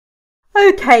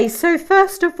Okay, so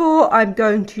first of all, I'm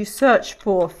going to search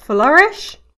for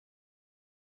Flourish.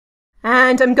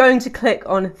 And I'm going to click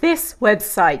on this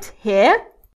website here.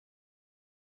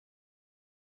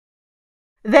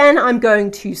 Then I'm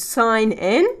going to sign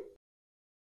in.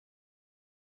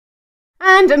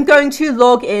 And I'm going to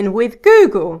log in with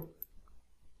Google.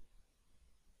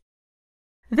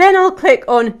 Then I'll click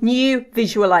on New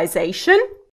Visualization.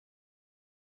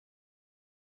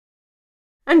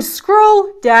 And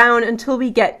scroll down until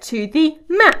we get to the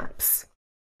maps.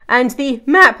 And the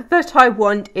map that I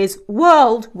want is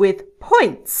world with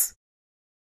points.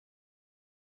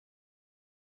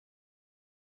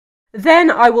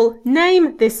 Then I will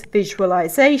name this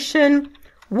visualization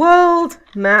World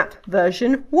Map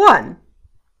Version 1.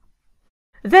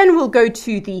 Then we'll go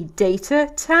to the Data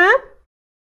tab.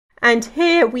 And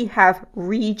here we have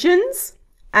Regions,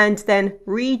 and then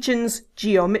Regions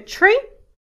Geometry,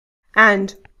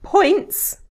 and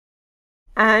Points,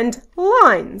 and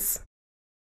Lines.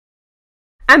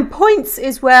 And Points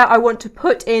is where I want to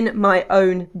put in my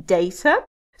own data.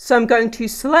 So I'm going to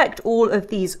select all of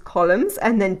these columns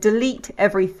and then delete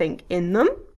everything in them.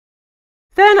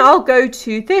 Then I'll go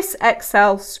to this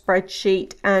Excel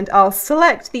spreadsheet and I'll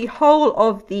select the whole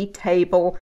of the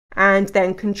table and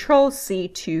then Control-C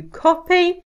to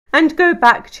copy and go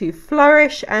back to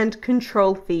Flourish and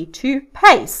Control-V to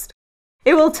paste.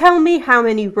 It will tell me how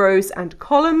many rows and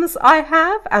columns I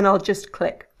have and I'll just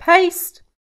click Paste.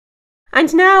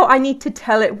 And now I need to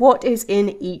tell it what is in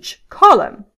each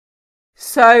column.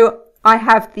 So I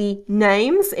have the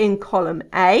names in column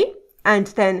A, and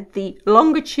then the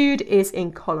longitude is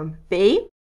in column B,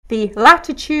 the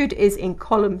latitude is in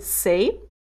column C,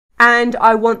 and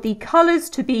I want the colours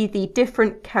to be the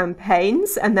different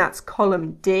campaigns, and that's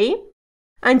column D,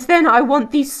 and then I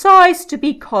want the size to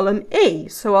be column E,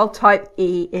 so I'll type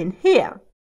E in here.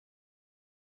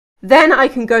 Then I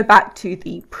can go back to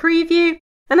the preview,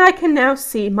 and I can now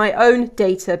see my own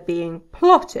data being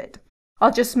plotted.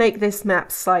 I'll just make this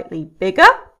map slightly bigger.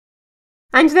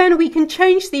 And then we can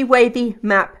change the way the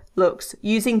map looks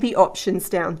using the options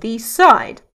down the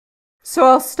side. So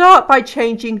I'll start by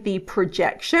changing the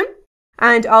projection,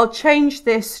 and I'll change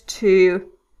this to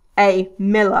a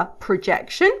Miller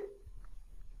projection.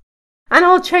 And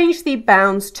I'll change the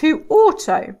bounds to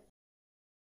auto.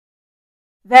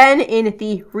 Then in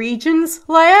the regions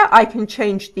layer, I can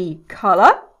change the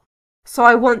color. So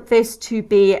I want this to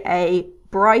be a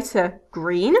brighter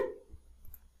green.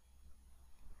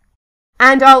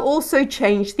 And I'll also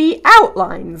change the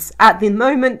outlines. At the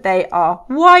moment they are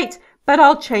white, but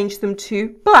I'll change them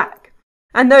to black.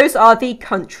 And those are the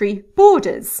country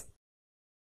borders.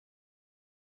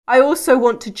 I also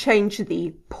want to change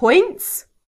the points.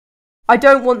 I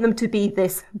don't want them to be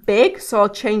this big, so I'll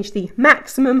change the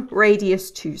maximum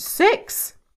radius to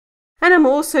 6. And I'm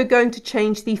also going to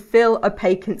change the fill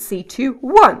opaquency to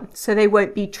 1, so they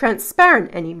won't be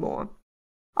transparent anymore.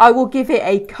 I will give it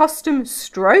a custom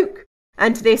stroke,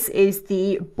 and this is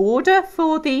the border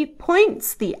for the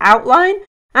points, the outline,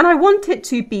 and I want it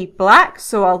to be black,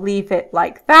 so I'll leave it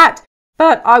like that,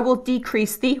 but I will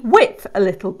decrease the width a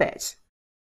little bit.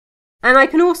 And I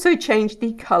can also change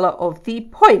the color of the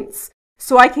points,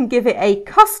 so I can give it a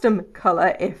custom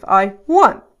color if I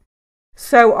want.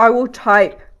 So I will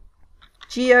type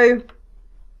Geophysica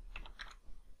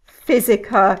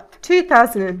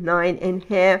 2009 in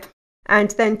here and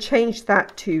then change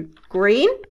that to green.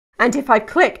 And if I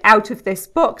click out of this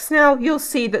box now, you'll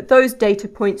see that those data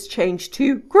points change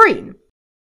to green.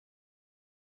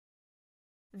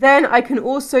 Then I can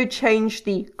also change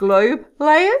the globe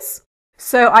layers.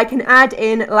 So I can add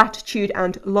in latitude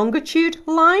and longitude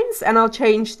lines, and I'll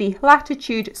change the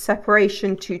latitude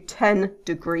separation to 10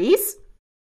 degrees.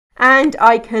 And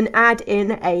I can add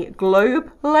in a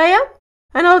globe layer,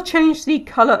 and I'll change the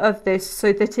color of this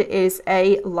so that it is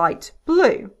a light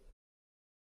blue.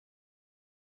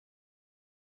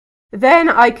 Then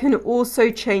I can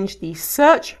also change the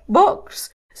search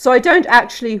box. So I don't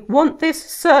actually want this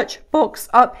search box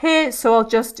up here, so I'll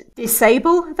just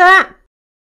disable that.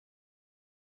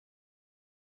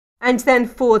 And then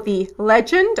for the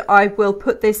legend, I will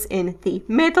put this in the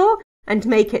middle and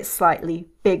make it slightly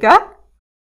bigger.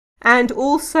 And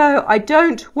also, I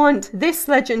don't want this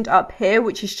legend up here,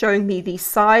 which is showing me the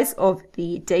size of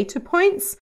the data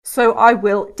points, so I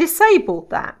will disable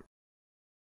that.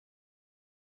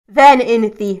 Then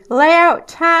in the Layout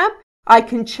tab, I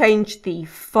can change the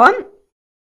font.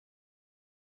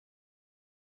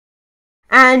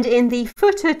 And in the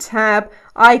Footer tab,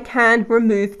 I can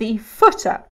remove the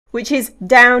footer, which is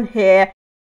down here.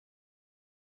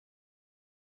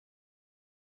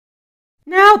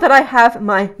 Now that I have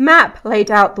my map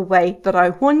laid out the way that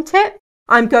I want it,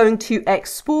 I'm going to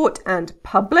export and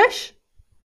publish,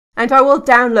 and I will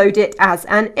download it as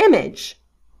an image.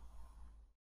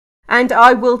 And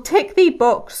I will tick the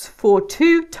box for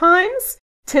 2 times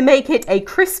to make it a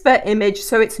crisper image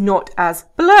so it's not as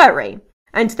blurry.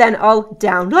 And then I'll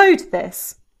download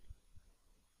this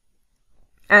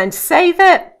and save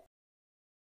it.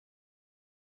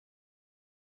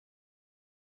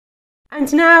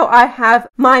 And now I have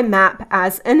my map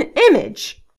as an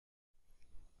image.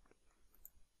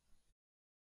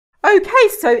 Okay,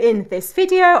 so in this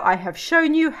video I have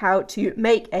shown you how to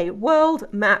make a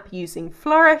world map using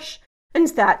Flourish, and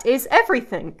that is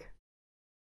everything.